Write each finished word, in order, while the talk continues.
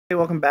Hey,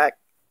 welcome back.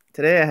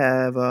 Today I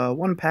have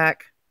one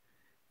pack.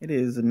 It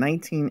is a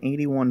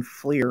 1981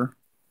 Fleer.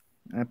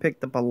 I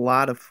picked up a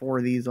lot of 4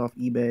 of these off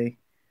eBay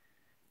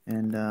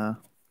and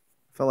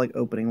felt like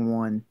opening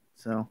one.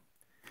 So I'm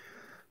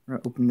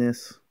going to open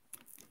this.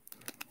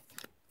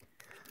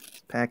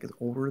 This pack is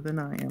older than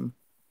I am.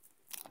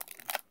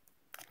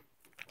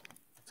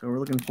 So we're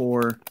looking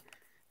for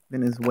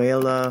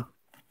Venezuela,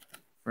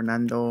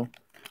 Fernando.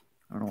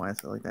 I don't know why I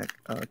said it like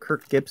that.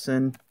 Kirk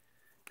Gibson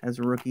as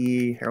a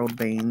rookie, Harold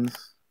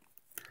Baines,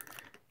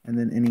 and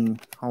then any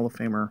Hall of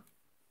Famer.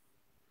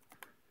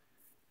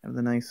 Have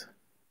the nice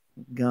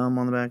gum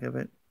on the back of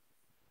it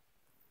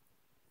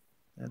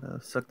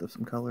that sucked up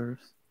some colors.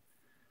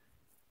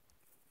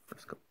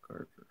 First couple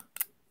cards.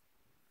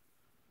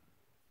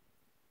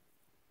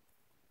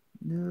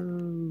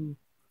 No.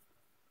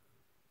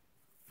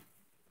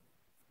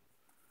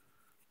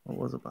 What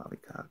was it, Bobby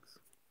Cox?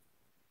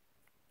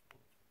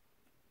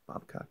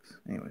 Bob Cox.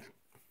 Anyways.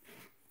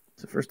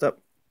 So first up,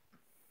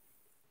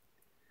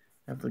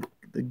 I have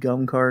the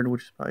gum card,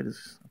 which is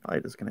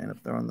probably just gonna end up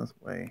throwing this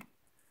away.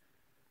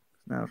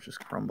 Now it's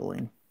just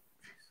crumbling.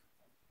 Jeez.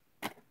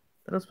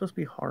 That was supposed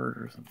to be hard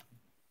or something.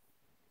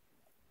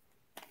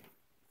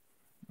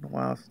 Been a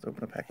while since I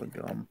opened a pack with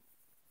gum.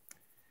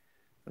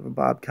 I have a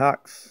Bob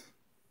Cox.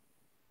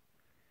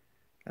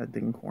 Got a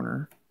ding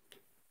corner.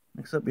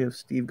 Next up we have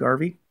Steve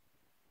Garvey.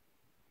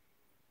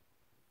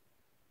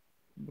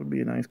 Would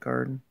be a nice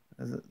card.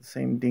 Has the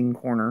same ding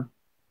corner.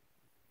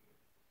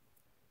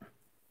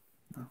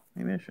 Oh,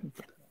 maybe I shouldn't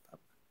put that on top.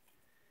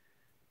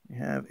 We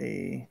have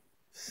a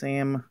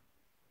Sam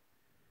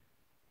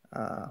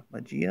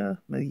Magia,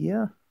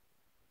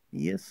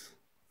 yes,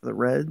 for the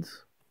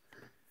Reds,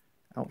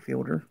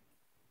 outfielder.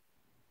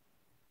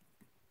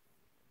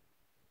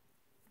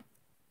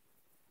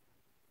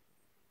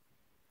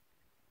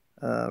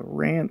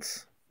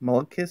 Rance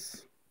Mullins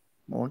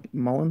or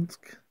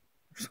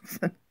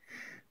something. I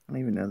don't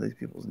even know these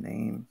people's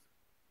names.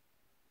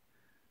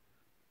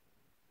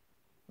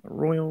 The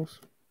Royals.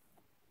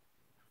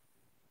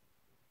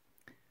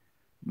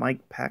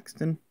 Mike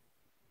Paxton.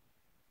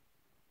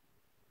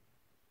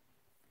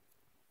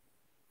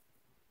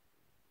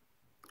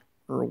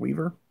 Earl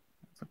Weaver.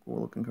 That's a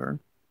cool looking card.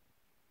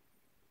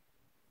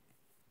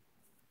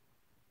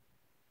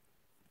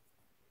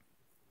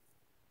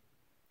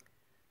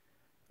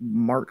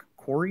 Mark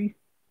Corey.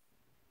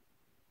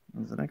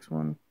 That's the next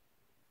one.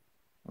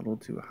 A little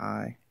too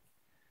high.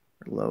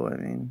 Or low, I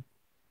mean.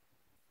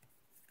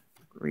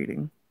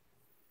 Rating.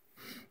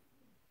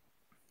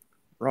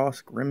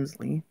 Ross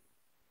Grimsley.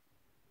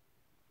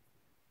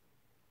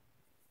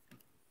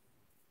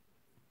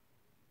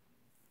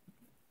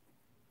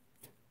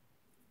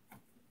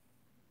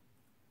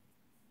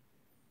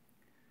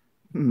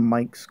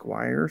 Mike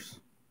Squires.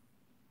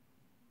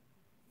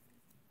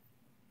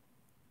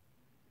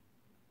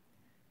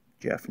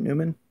 Jeff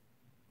Newman.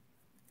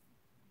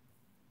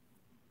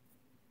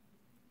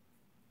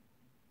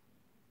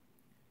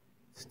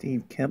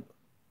 Steve Kemp.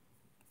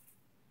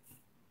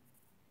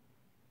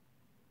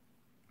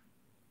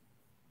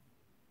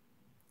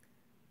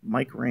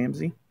 Mike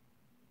Ramsey.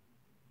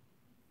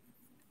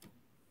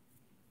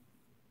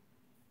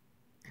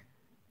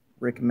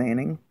 Rick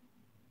Manning.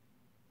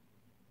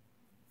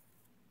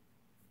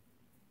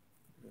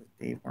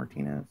 Dave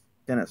Martinez.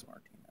 Dennis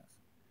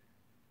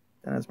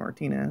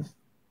Martinez.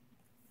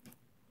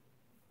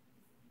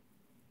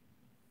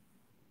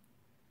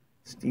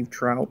 Steve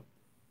Trout.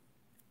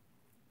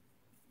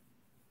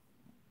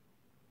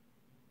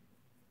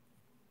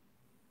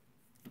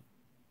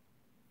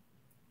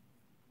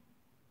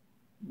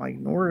 Mike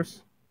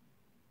Norris.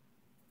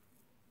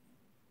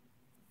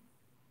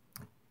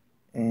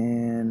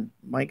 And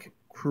Mike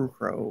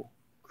Krukow.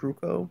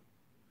 So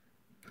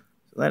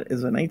that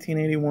is a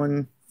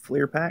 1981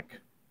 Fleer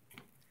pack.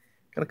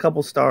 Got a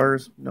couple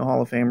stars, no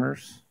Hall of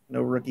Famers,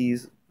 no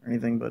rookies or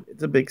anything, but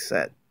it's a big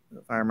set,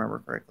 if I remember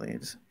correctly.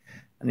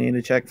 I need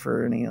to check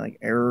for any like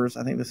errors.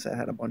 I think this set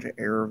had a bunch of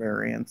error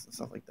variants and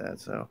stuff like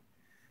that. So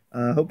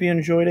hope you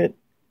enjoyed it.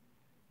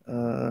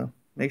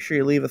 Make sure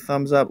you leave a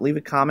thumbs up. Leave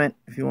a comment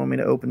if you want me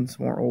to open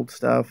some more old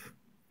stuff.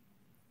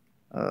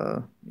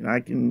 I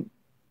can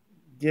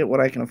get what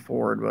I can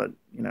afford, but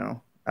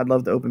I'd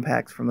love to open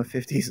packs from the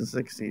 50s and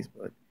 60s,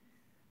 but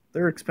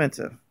they're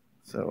expensive.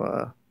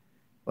 So,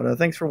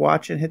 thanks for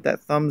watching. Hit that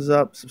thumbs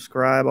up,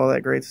 subscribe, all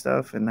that great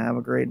stuff, and have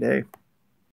a great day.